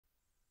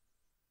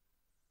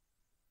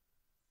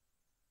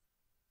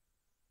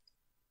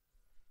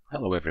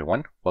Hello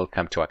everyone,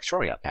 welcome to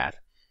Actuarial Path.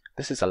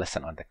 This is a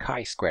lesson on the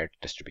chi-squared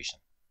distribution.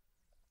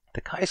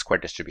 The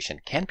chi-squared distribution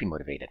can be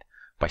motivated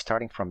by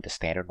starting from the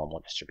standard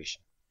normal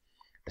distribution.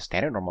 The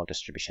standard normal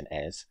distribution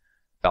is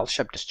a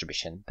bell-shaped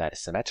distribution that is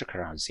symmetric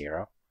around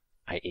 0,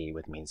 i.e.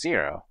 with mean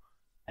 0,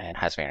 and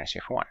has variance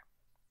of 1.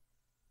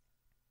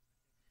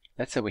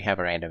 Let's say we have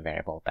a random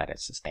variable that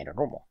is a standard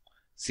normal.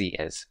 Z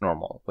is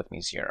normal with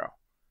mean 0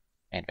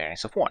 and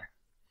variance of 1.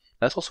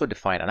 Let's also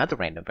define another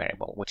random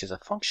variable, which is a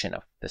function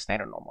of the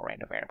standard normal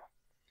random variable.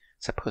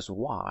 Suppose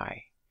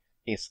y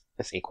is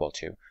equal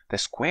to the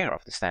square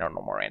of the standard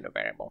normal random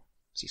variable,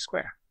 z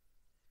squared.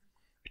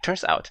 It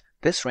turns out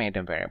this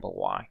random variable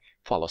y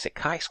follows a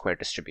chi-square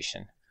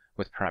distribution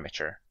with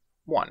parameter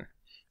 1,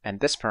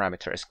 and this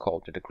parameter is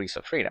called the degrees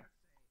of freedom.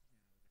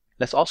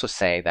 Let's also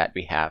say that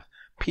we have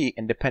p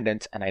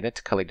independent and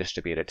identically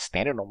distributed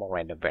standard normal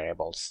random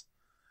variables.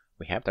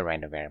 We have the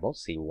random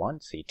variables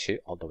z1, z2,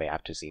 all the way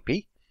up to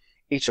zp.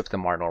 Each of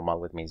them are normal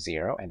with mean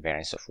 0 and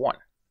variance of 1.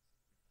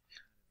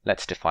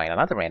 Let's define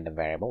another random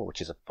variable,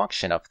 which is a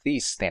function of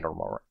these standard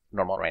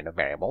normal random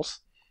variables.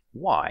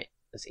 Y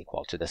is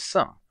equal to the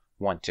sum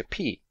 1 to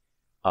p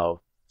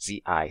of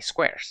zi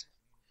squares.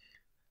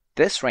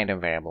 This random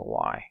variable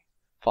y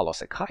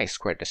follows a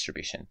chi-square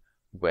distribution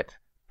with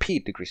p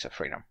degrees of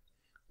freedom,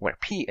 where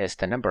p is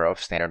the number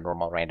of standard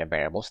normal random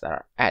variables that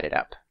are added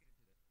up.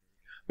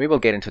 We will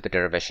get into the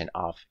derivation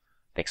of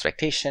the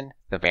expectation,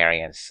 the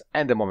variance,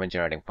 and the moment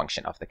generating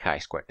function of the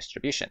chi-square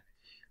distribution.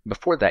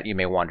 Before that, you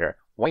may wonder,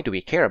 why do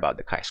we care about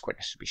the chi-square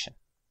distribution?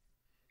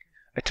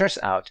 It turns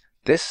out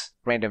this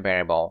random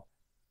variable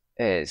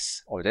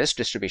this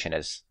distribution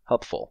is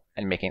helpful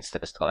in making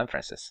statistical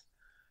inferences.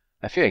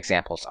 A few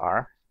examples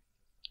are,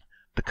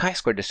 the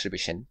chi-square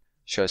distribution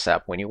shows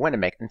up when you want to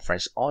make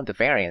inference on the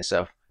variance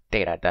of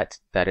data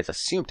that is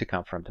assumed to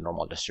come from the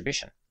normal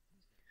distribution.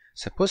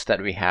 Suppose that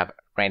we have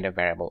random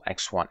variable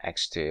x1,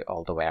 x2,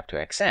 all the way up to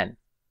xn,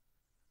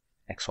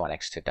 x1,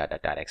 x2,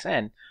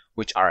 xn,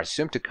 which are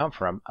assumed to come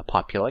from a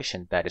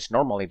population that is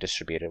normally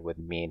distributed with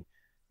mean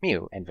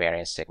mu and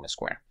variance sigma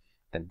square.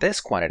 Then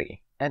this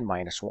quantity, n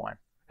minus 1,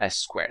 s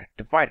squared,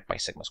 divided by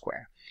sigma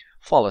square,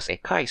 follows a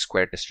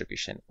chi-square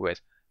distribution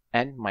with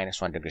n minus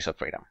 1 degrees of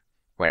freedom,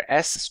 where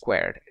s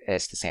squared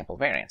is the sample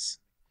variance.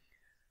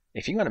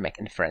 If you want to make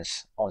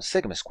inference on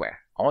sigma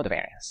square, on the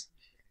variance,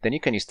 then you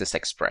can use this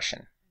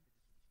expression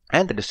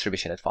and the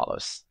distribution it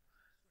follows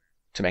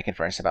to make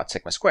inference about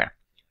sigma square,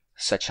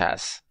 such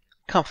as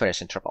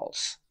confidence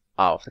intervals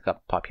of the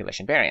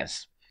population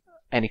variance.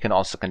 And you can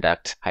also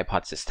conduct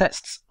hypothesis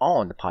tests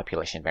on the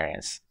population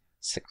variance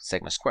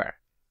sigma square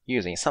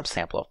using some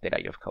sample of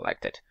data you've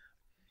collected.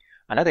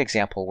 Another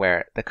example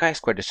where the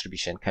chi-square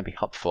distribution can be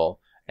helpful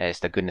is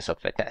the goodness of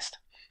fit test.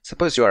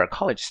 Suppose you are a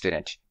college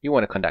student, you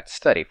want to conduct a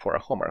study for a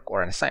homework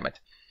or an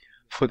assignment.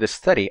 For this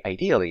study,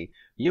 ideally,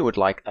 you would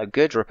like a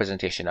good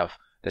representation of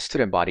the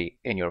student body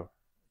in your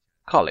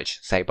college,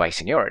 say by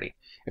seniority.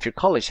 If your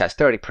college has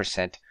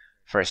 30%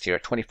 first year,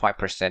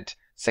 25%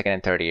 second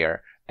and third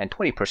year, and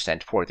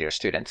 20% fourth year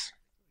students,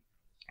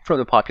 from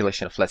the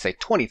population of, let's say,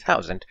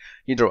 20,000,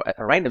 you draw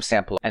a random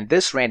sample, and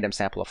this random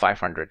sample of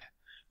 500,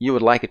 you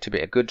would like it to be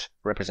a good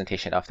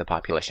representation of the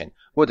population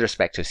with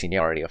respect to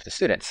seniority of the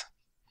students.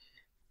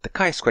 The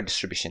chi-square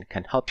distribution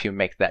can help you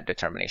make that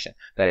determination.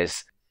 That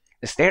is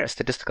there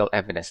statistical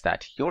evidence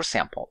that your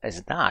sample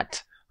is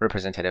not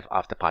representative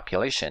of the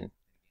population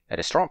it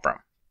is drawn from?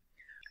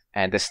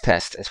 And this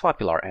test is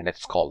popular, and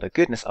it's called the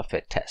goodness of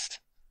fit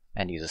test,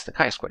 and uses the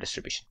chi-square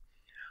distribution.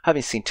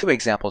 Having seen two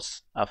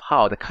examples of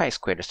how the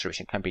chi-square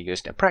distribution can be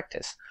used in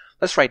practice,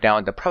 let's write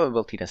down the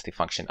probability density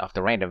function of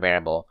the random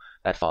variable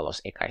that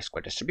follows a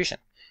chi-square distribution.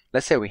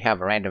 Let's say we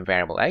have a random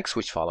variable x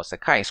which follows a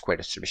chi-square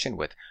distribution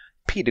with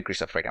p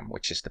degrees of freedom,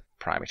 which is the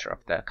parameter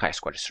of the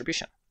chi-square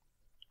distribution.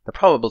 The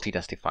probability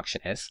density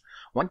function is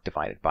 1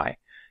 divided by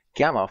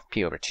gamma of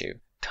p over 2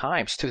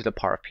 times 2 to the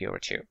power of p over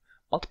 2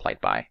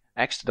 multiplied by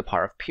x to the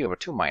power of p over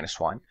 2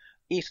 minus 1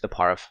 e to the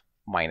power of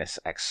minus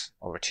x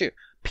over 2.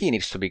 P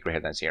needs to be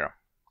greater than 0.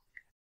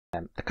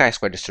 And the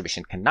chi-square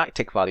distribution cannot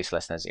take values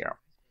less than 0.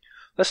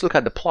 Let's look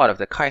at the plot of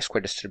the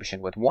chi-square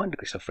distribution with 1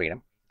 degrees of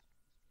freedom,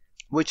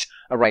 which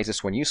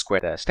arises when you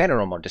square the standard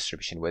normal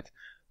distribution with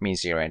mean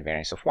 0 and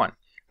variance of 1.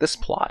 This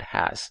plot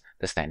has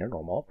the standard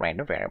normal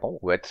random variable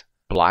with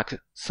black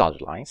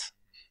solid lines,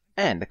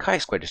 and the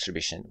chi-square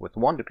distribution with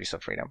 1 degrees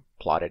of freedom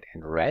plotted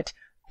in red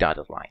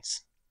dotted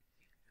lines.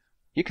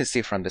 You can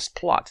see from this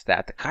plot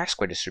that the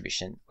chi-square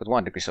distribution with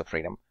 1 degrees of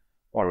freedom,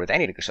 or with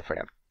any degrees of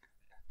freedom,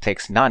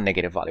 takes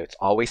non-negative value. It's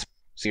always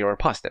 0 or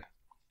positive.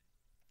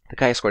 The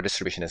chi-square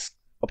distribution is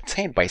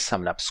obtained by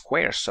summing up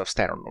squares of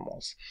standard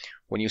normals.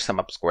 When you sum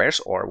up squares,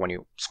 or when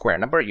you square a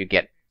number, you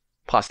get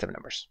positive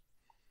numbers.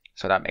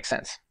 So that makes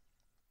sense.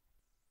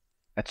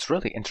 It's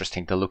really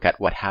interesting to look at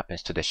what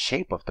happens to the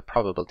shape of the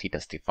probability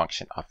density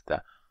function of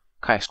the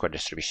chi-square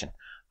distribution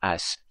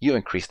as you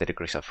increase the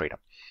degrees of freedom.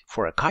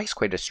 For a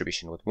chi-square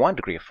distribution with 1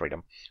 degree of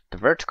freedom, the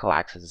vertical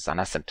axis is an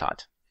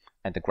asymptote,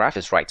 and the graph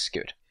is right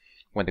skewed.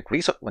 When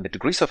the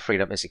degrees of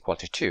freedom is equal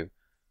to 2,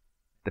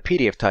 the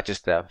PDF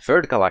touches the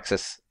vertical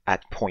axis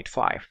at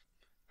 0.5.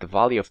 The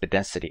value of the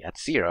density at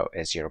 0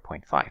 is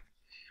 0.5.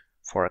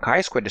 For a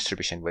chi-square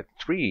distribution with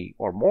 3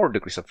 or more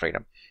degrees of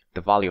freedom,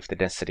 the value of the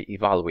density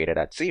evaluated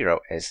at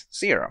 0 is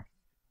 0.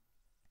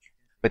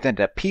 But then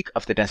the peak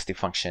of the density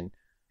function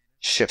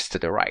shifts to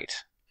the right.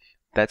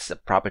 That's a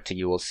property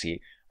you will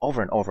see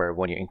over and over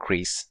when you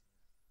increase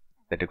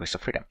the degrees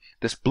of freedom.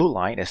 This blue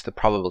line is the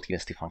probability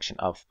density function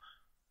of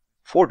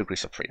 4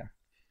 degrees of freedom.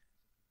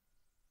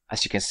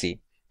 As you can see,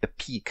 the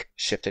peak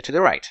shifted to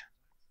the right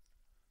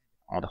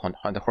on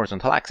the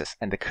horizontal axis,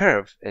 and the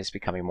curve is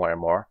becoming more and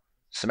more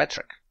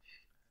symmetric.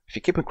 If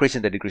you keep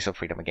increasing the degrees of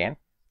freedom again,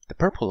 the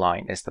purple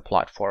line is the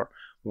plot for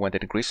when the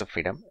degrees of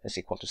freedom is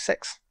equal to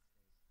 6.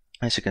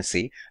 As you can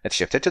see, it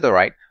shifted to the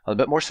right, a little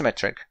bit more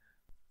symmetric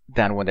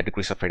than when the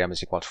degrees of freedom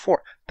is equal to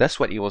 4. That's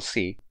what you will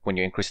see when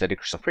you increase the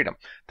degrees of freedom.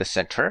 The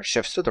center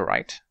shifts to the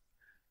right.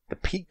 The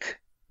peak,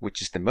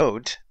 which is the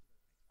mode,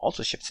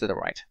 also shifts to the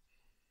right.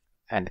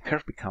 And the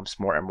curve becomes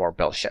more and more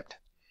bell-shaped.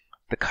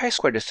 The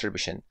chi-square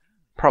distribution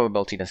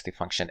probability density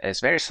function is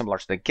very similar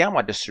to the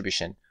gamma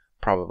distribution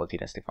probability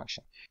density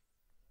function.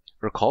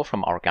 Recall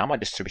from our gamma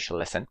distribution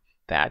lesson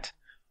that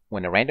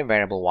when a random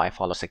variable y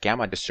follows a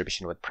gamma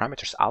distribution with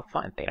parameters alpha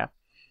and theta,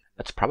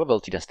 its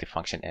probability density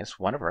function is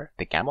 1 over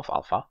the gamma of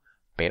alpha,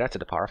 beta to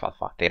the power of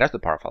alpha, theta to the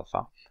power of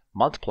alpha,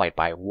 multiplied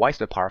by y to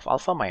the power of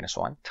alpha minus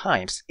 1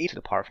 times e to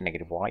the power of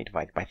negative y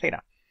divided by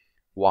theta.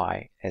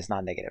 Y is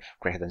not negative,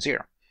 greater than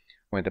 0.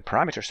 When the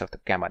parameters of the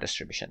gamma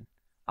distribution,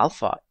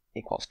 alpha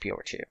equals p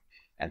over 2,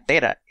 and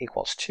theta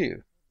equals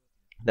 2,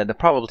 then the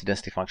probability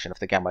density function of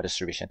the gamma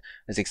distribution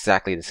is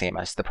exactly the same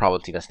as the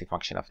probability density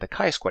function of the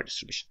chi-square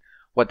distribution.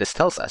 What this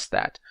tells us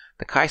that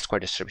the chi-square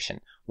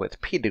distribution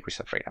with p degrees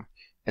of freedom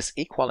is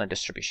equal in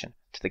distribution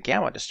to the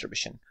gamma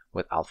distribution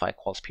with alpha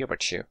equals p over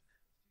 2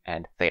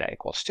 and theta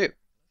equals 2.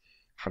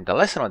 From the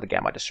lesson on the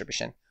gamma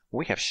distribution,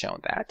 we have shown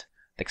that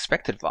the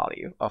expected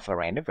value of a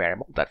random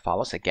variable that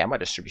follows a gamma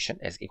distribution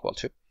is equal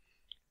to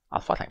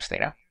alpha times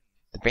theta.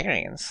 The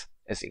variance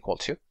is equal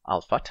to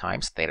alpha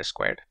times theta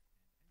squared.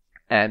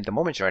 And the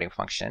moment generating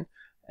function,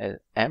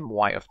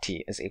 my of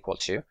t, is equal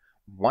to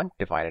 1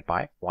 divided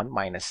by 1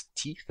 minus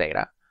t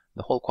theta,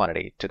 the whole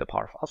quantity to the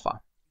power of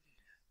alpha.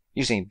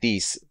 Using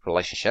these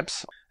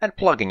relationships and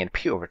plugging in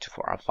p over 2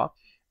 for alpha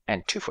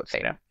and 2 for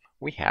theta,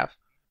 we have,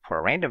 for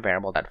a random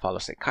variable that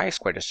follows a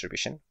chi-square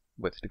distribution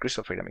with degrees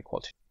of freedom equal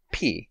to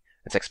p,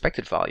 its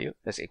expected value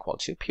is equal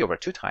to p over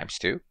 2 times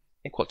 2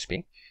 equal to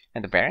p,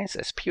 and the variance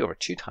is p over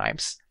 2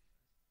 times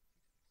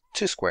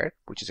 2 squared,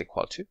 which is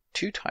equal to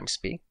 2 times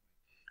p.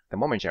 The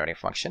moment generating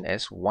function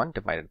is 1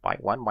 divided by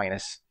 1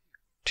 minus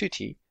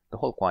 2t, the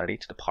whole quantity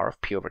to the power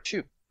of p over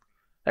 2.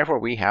 Therefore,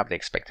 we have the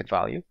expected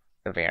value,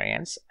 the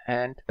variance,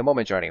 and the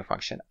moment generating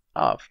function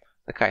of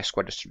the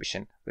chi-square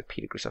distribution with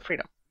p degrees of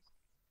freedom.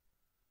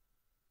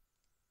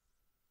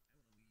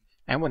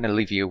 I want to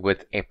leave you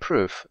with a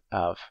proof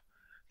of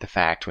the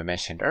fact we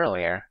mentioned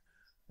earlier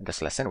in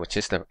this lesson, which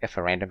is that if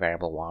a random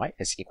variable y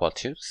is equal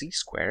to z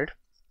squared,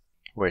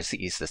 where z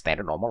is the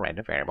standard normal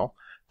random variable,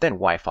 then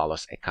y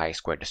follows a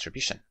chi-square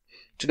distribution.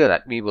 To do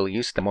that, we will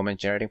use the moment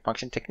generating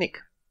function technique.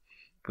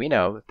 We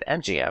know the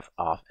MGF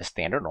of a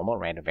standard normal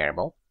random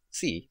variable,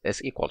 z,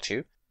 is equal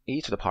to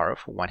e to the power of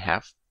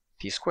 1/2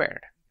 t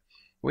squared.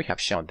 We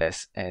have shown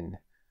this in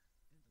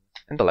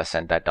the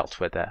lesson that dealt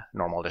with the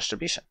normal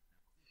distribution.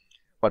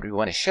 What we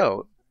want to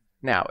show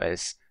now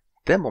is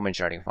the moment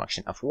generating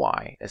function of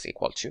y is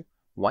equal to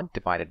 1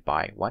 divided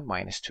by 1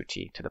 minus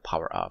 2t to the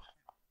power of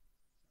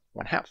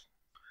 1/2.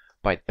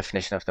 By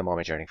definition of the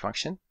moment generating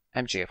function,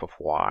 MGF of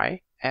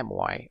y,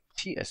 my of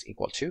t is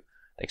equal to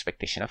the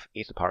expectation of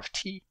e to the power of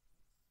t,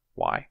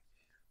 y.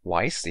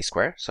 Y is z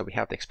squared, so we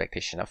have the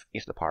expectation of e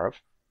to the power of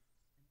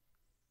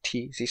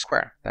t z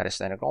squared. That is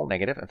the integral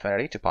negative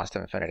infinity to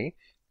positive infinity,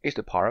 e to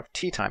the power of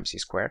t times z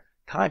squared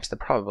times the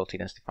probability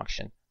density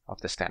function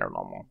of the standard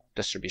normal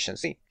distribution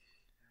z.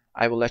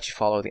 I will let you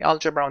follow the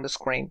algebra on the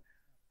screen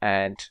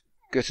and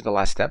go to the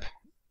last step.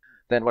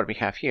 Then what we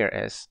have here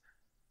is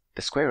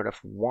the square root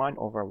of 1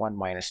 over 1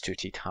 minus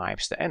 2t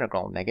times the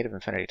integral negative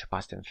infinity to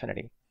positive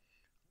infinity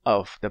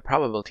of the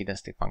probability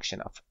density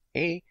function of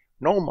a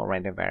normal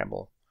random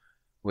variable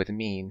with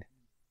mean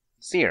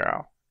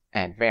 0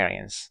 and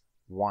variance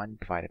 1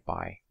 divided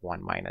by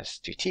 1 minus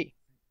 2t.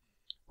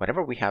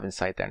 Whatever we have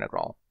inside the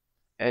integral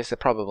is the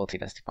probability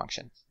density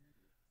function.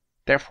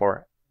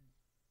 Therefore,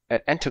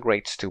 it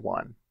integrates to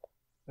 1,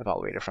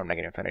 evaluated from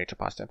negative infinity to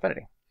positive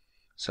infinity.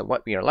 So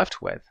what we are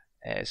left with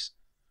is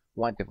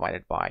 1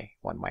 divided by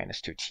 1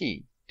 minus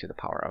 2t to the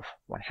power of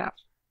 1/2,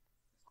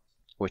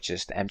 which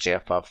is the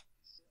MGF of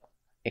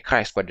a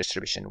chi-square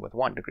distribution with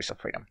 1 degrees of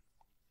freedom.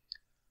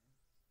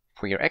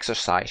 For your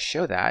exercise,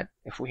 show that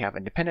if we have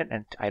independent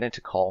and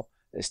identical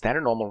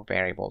standard normal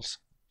variables,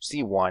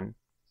 z1,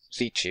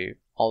 z2,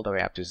 all the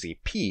way up to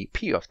zp,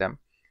 p of them,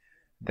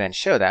 then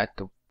show that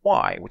the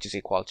y, which is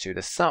equal to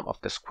the sum of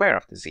the square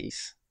of the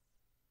z's,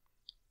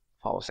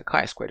 follows a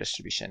chi-square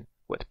distribution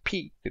with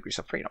p degrees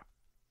of freedom.